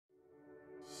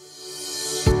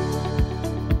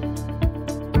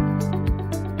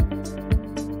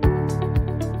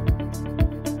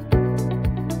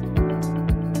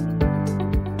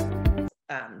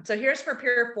So here's for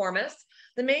piriformis.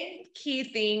 The main key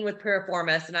thing with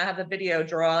piriformis, and I have a video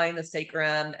drawing the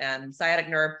sacrum and sciatic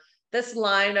nerve. This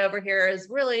line over here is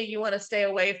really, you want to stay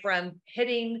away from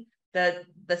hitting the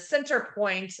center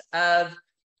point of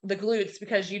the glutes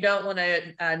because you don't want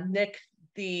to nick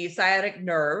the sciatic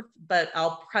nerve. But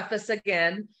I'll preface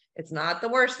again, it's not the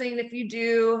worst thing if you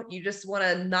do. You just want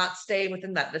to not stay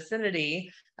within that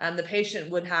vicinity. The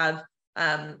patient would have,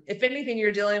 if anything,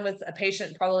 you're dealing with a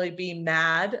patient probably being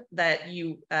mad that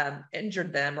you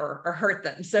injured them or hurt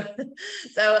them. So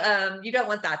you don't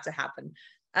want that to happen.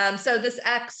 So this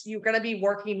X, you're going to be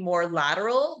working more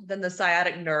lateral than the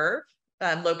sciatic nerve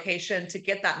location to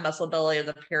get that muscle belly of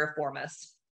the piriformis.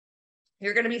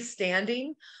 You're going to be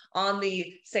standing on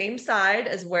the same side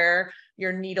as where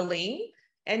you're needling,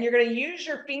 and you're going to use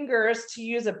your fingers to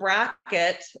use a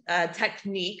bracket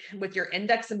technique with your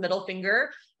index and middle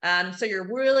finger. So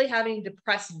you're really having to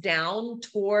press down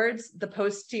towards the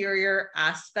posterior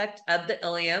aspect of the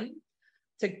ilium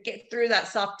to get through that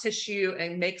soft tissue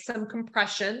and make some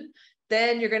compression.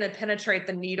 Then you're going to penetrate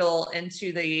the needle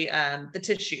into the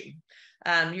tissue.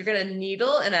 You're going to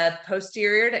needle in a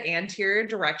posterior to anterior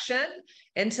direction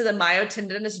into the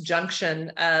myotendinous junction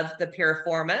of the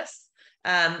piriformis.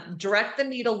 Direct the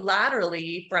needle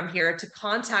laterally from here to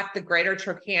contact the greater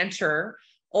trochanter,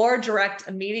 or direct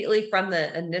immediately from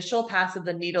the initial pass of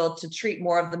the needle to treat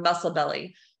more of the muscle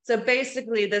belly. So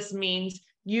basically this means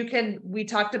we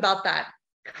talked about that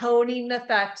coning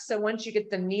effect. So once you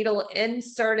get the needle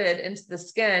inserted into the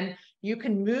skin, you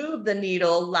can move the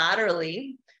needle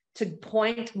laterally to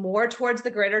point more towards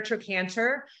the greater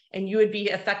trochanter, and you would be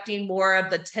affecting more of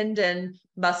the tendon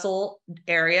muscle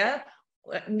area.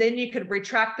 And then you could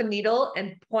retract the needle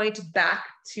and point back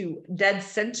to dead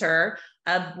center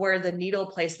of where the needle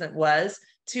placement was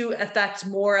to affect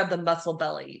more of the muscle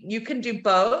belly. You can do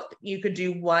both. You could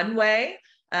do one way,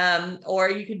 or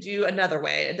you could do another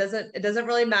way. It doesn't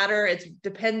really matter. It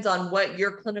depends on what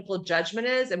your clinical judgment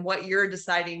is and what you're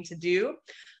deciding to do.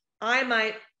 I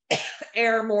might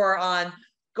err more on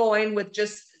going with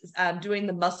just doing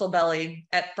the muscle belly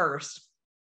at first,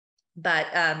 but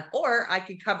or I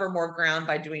could cover more ground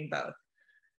by doing both.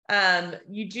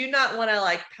 You do not want to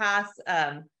like pass,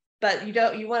 but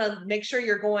you want to make sure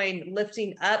you're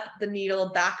lifting up the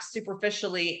needle back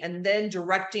superficially and then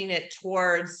directing it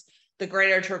towards the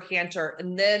greater trochanter,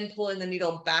 and then pulling the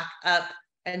needle back up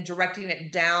and directing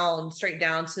it down, straight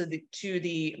down to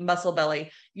the muscle belly.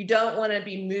 You don't want to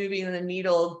be moving the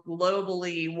needle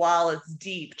globally while it's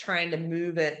deep, trying to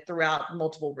move it throughout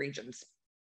multiple regions.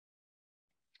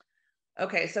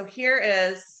 Okay, so here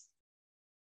is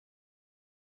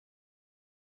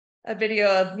a video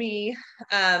of me.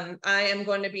 I am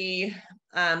going to be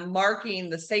marking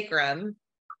the sacrum.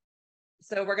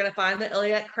 So we're going to find the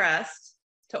iliac crest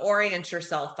to orient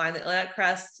yourself. Find the iliac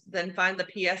crest, then find the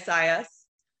PSIS.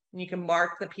 And you can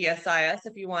mark the PSIS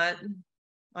if you want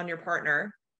on your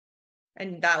partner.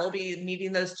 And that will be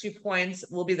meeting those 2 points,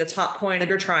 will be the top point of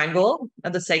your triangle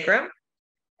of the sacrum.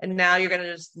 And now you're going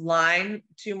to just line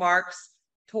 2 marks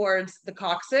towards the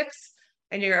coccyx.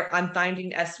 And I'm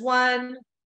finding S1,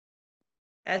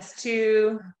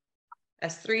 S2,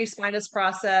 S3 spinous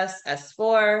process,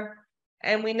 S4.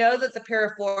 And we know that the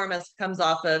piriformis comes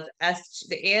off of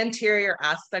the anterior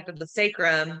aspect of the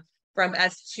sacrum from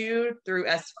S2 through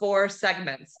S4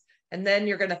 segments. And then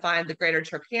you're going to find the greater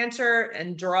trochanter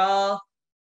and draw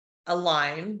a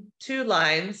line, 2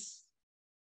 lines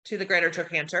to the greater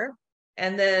trochanter,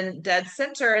 and then dead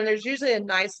center. And there's usually a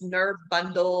nice nerve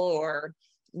bundle or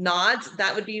nod.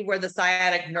 That would be where the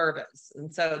sciatic nerve is.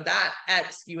 And so that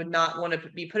X, you would not want to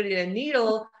be putting a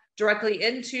needle directly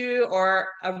into or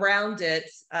around it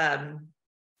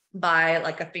by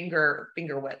like a finger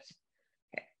width.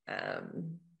 Okay.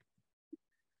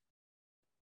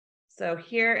 So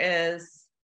here is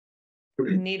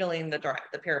needling the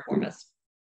piriformis.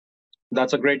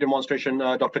 That's a great demonstration,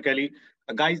 Dr. Kelly.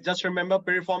 Guys, just remember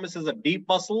piriformis is a deep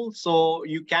muscle, so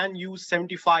you can use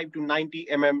 75 to 90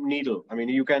 mm needle. I mean,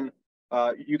 you can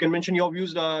mention your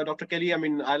views, Dr. Kelly. I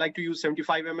mean, I like to use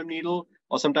 75 mm needle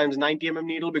or sometimes 90 mm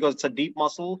needle because it's a deep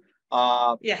muscle.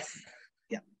 Yes.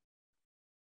 Yeah.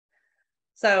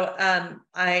 So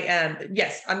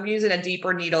yes, I'm using a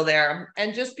deeper needle there.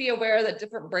 And just be aware that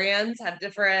different brands have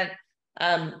different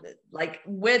like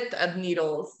width of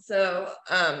needles. So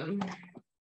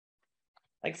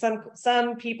like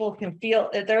some people can feel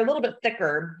they're a little bit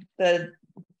thicker.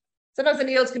 Sometimes the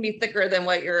needles can be thicker than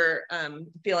what you're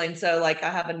feeling. So like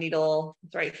I have a needle,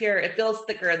 it's right here. It feels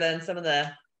thicker than some of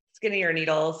the skinnier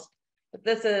needles. But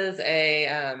this is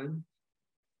a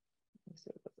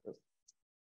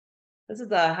this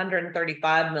is a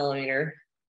 135 millimeter.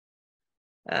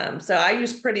 So I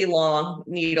use pretty long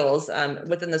needles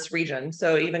within this region.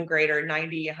 So even greater,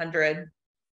 90, 100,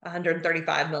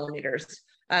 135 millimeters.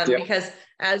 Because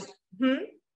as,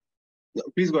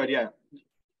 please go ahead, yeah.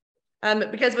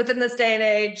 Because within this day and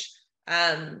age,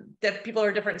 that people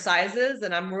are different sizes,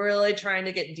 and I'm really trying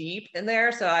to get deep in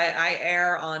there. So I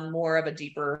err on more of a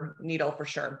deeper needle for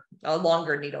sure, a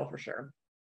longer needle for sure.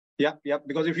 Yeah,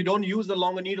 because if you don't use the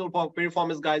longer needle for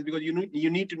piriformis, guys, because you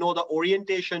need to know the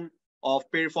orientation of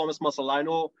piriformis muscle. I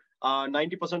know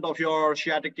 90% of your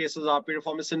sciatic cases are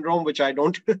piriformis syndrome, which I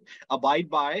don't abide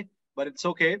by, but it's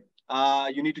okay.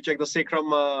 You need to check the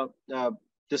sacrum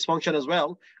dysfunction as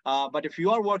well. But if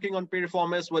you are working on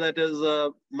piriformis, whether it is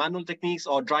manual techniques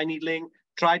or dry needling,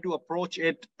 try to approach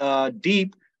it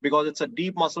deep, because it's a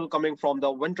deep muscle coming from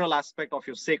the ventral aspect of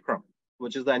your sacrum,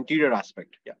 which is the anterior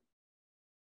aspect. Yeah.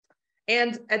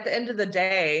 And at the end of the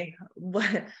day,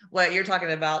 what you're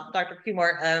talking about, Dr.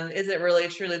 Kumar, is it really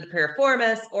truly the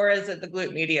piriformis, or is it the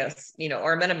glute medius,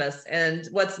 or minimus? And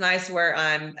what's nice, where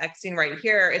I'm Xing right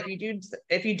here, if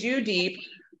you do deep,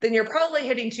 then you're probably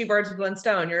hitting two birds with one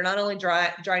stone. You're not only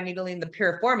dry needling the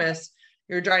piriformis,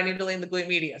 you're dry needling the glute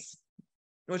medius,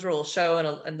 which will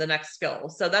show in the next skill.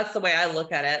 So that's the way I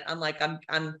look at it. I'm like,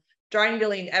 I'm dry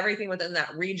needling everything within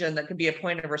that region that could be a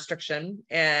point of restriction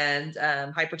and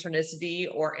hypertonicity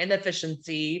or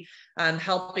inefficiency,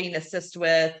 helping assist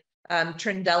with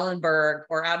Trendelenburg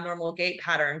or abnormal gait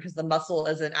pattern because the muscle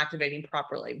isn't activating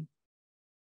properly.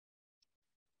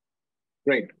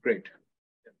 Great.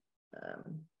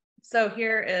 So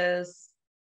here is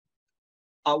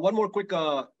one more quick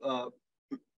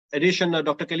addition,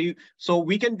 Dr. Kelli. So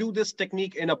we can do this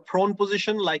technique in a prone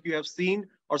position, like you have seen,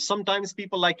 or sometimes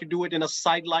people like to do it in a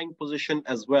sideline position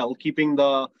as well, keeping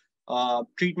the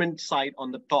treatment side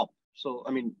on the top. So,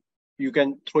 I mean, you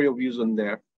can throw your views in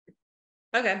there.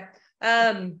 Okay.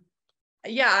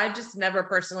 Yeah, I just never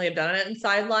personally have done it in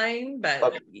sideline, but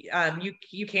okay.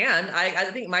 You can.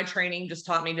 I think my training just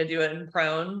taught me to do it in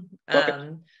prone.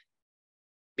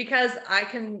 Because I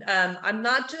can, I'm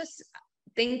not just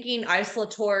thinking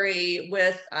isolatory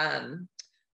with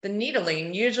the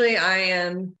needling. Usually I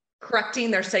am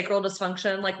correcting their sacral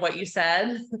dysfunction, like what you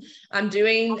said. I'm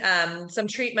doing some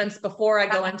treatments before I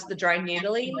go into the dry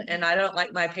needling, and I don't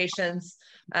like my patients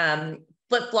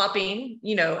flip-flopping,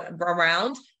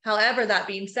 around. However, that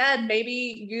being said,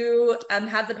 maybe you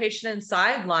have the patient in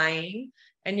sideline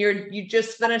and you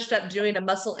just finished up doing a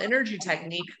muscle energy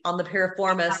technique on the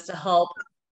piriformis to help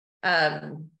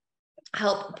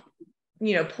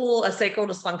pull a sacral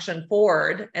dysfunction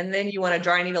forward, and then you want to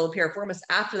dry needle the piriformis.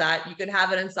 After that, you could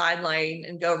have it in sideline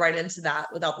and go right into that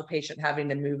without the patient having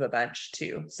to move a bunch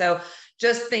too. So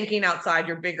just thinking outside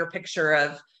your bigger picture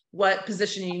of what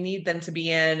position you need them to be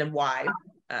in and why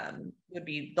would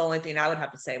be the only thing I would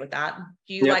have to say with that.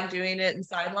 Do you like doing it in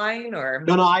sideline, or?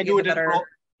 No, I do it in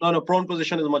prone. Prone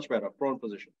position is much better. Prone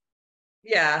position.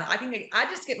 Yeah, I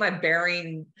just get my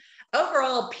bearing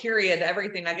overall, period,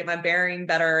 everything. I get my bearing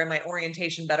better and my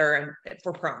orientation better and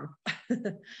for prone.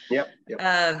 Yep.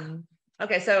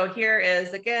 Okay, so here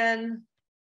is again.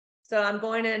 So I'm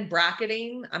going in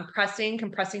bracketing, I'm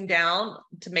compressing down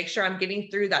to make sure I'm getting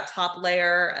through that top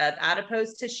layer of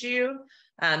adipose tissue.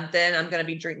 Then I'm going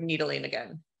to be needling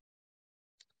again.